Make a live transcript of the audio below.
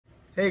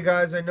Hey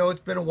guys, I know it's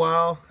been a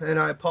while and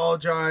I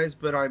apologize,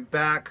 but I'm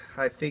back.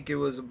 I think it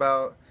was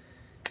about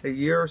a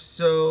year or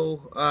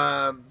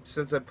so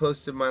since I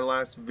posted my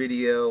last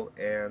video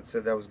and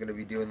said that I was going to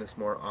be doing this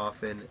more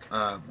often.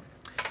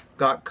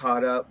 Got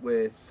caught up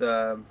with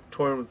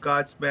touring with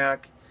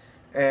Godsmack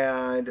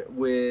and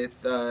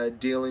with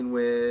dealing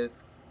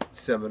with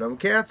seminal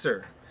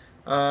cancer.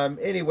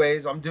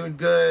 Anyways, I'm doing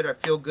good. I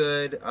feel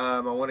good. I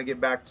want to get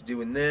back to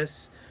doing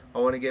this. I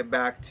want to get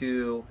back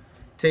to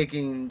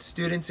taking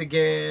students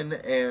again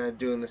and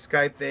doing the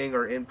Skype thing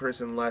or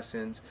in-person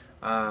lessons.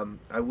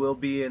 I will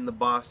be in the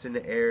Boston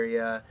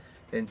area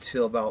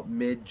until about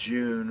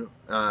mid-June.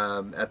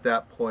 At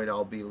that point,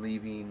 I'll be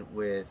leaving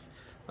with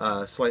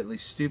Slightly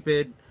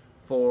Stupid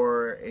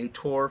for a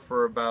tour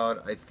for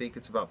about, I think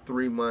it's about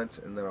 3 months,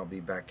 and then I'll be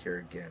back here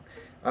again.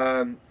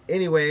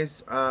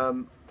 Anyways, a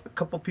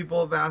couple people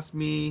have asked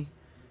me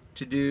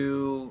to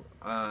do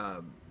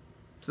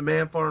some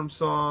ant farm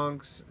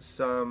songs,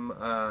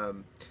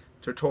 some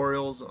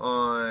tutorials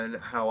on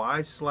how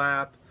I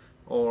slap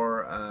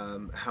or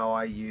how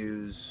I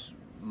use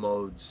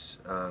modes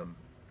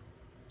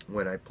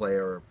when I play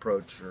or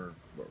approach or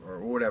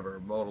whatever,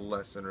 modal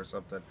lesson or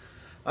something.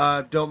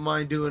 Don't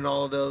mind doing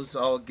all of those.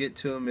 I'll get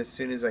to them as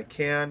soon as I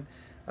can.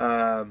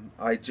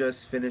 I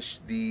just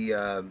finished the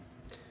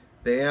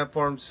Ant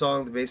Farm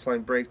song, the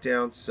bassline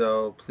breakdown,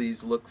 so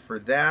please look for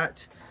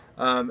that.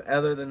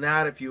 Other than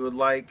that, if you would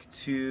like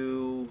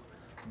to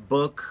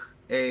book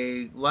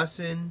a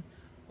lesson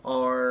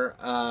or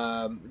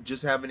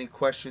just have any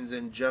questions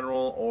in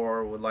general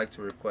or would like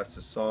to request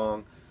a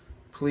song,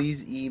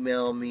 please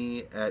email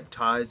me at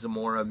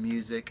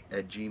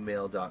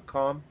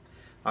tyzamoramusic@gmail.com.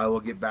 I will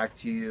get back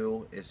to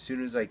you as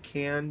soon as I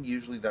can.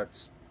 Usually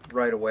that's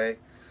right away.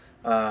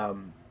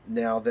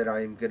 Now that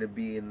I'm going to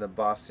be in the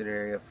Boston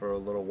area for a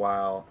little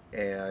while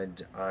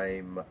and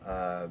I'm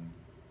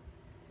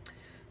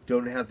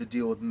don't have to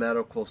deal with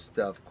medical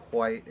stuff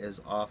quite as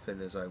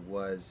often as I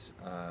was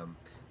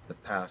the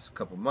past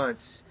couple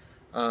months,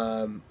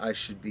 I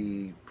should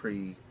be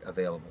pretty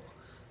available.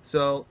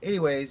 So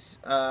anyways,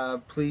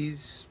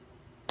 please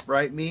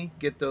write me,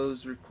 get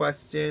those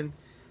requests in.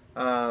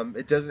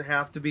 It doesn't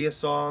have to be a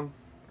song,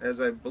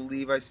 as I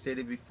believe I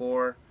stated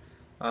before.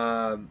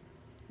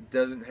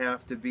 Doesn't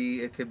have to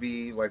be. It could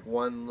be like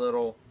one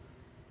little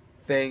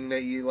thing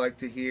that you like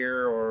to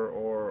hear,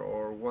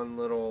 or one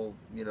little,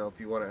 if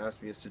you want to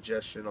ask me a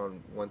suggestion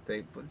on one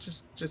thing. But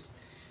just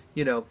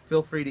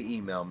feel free to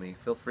email me.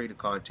 Feel free to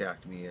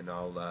contact me, and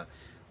I'll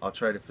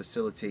try to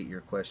facilitate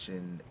your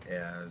question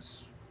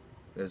as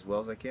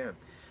well as I can.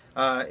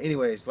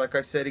 Anyways, like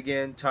I said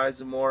again,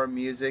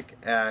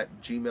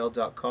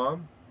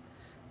 tyzamoramusic@gmail.com.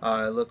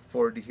 I look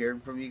forward to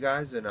hearing from you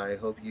guys, and I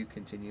hope you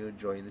continue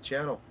enjoying the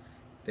channel.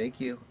 Thank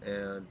you,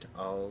 and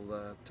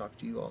I'll talk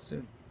to you all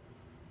soon.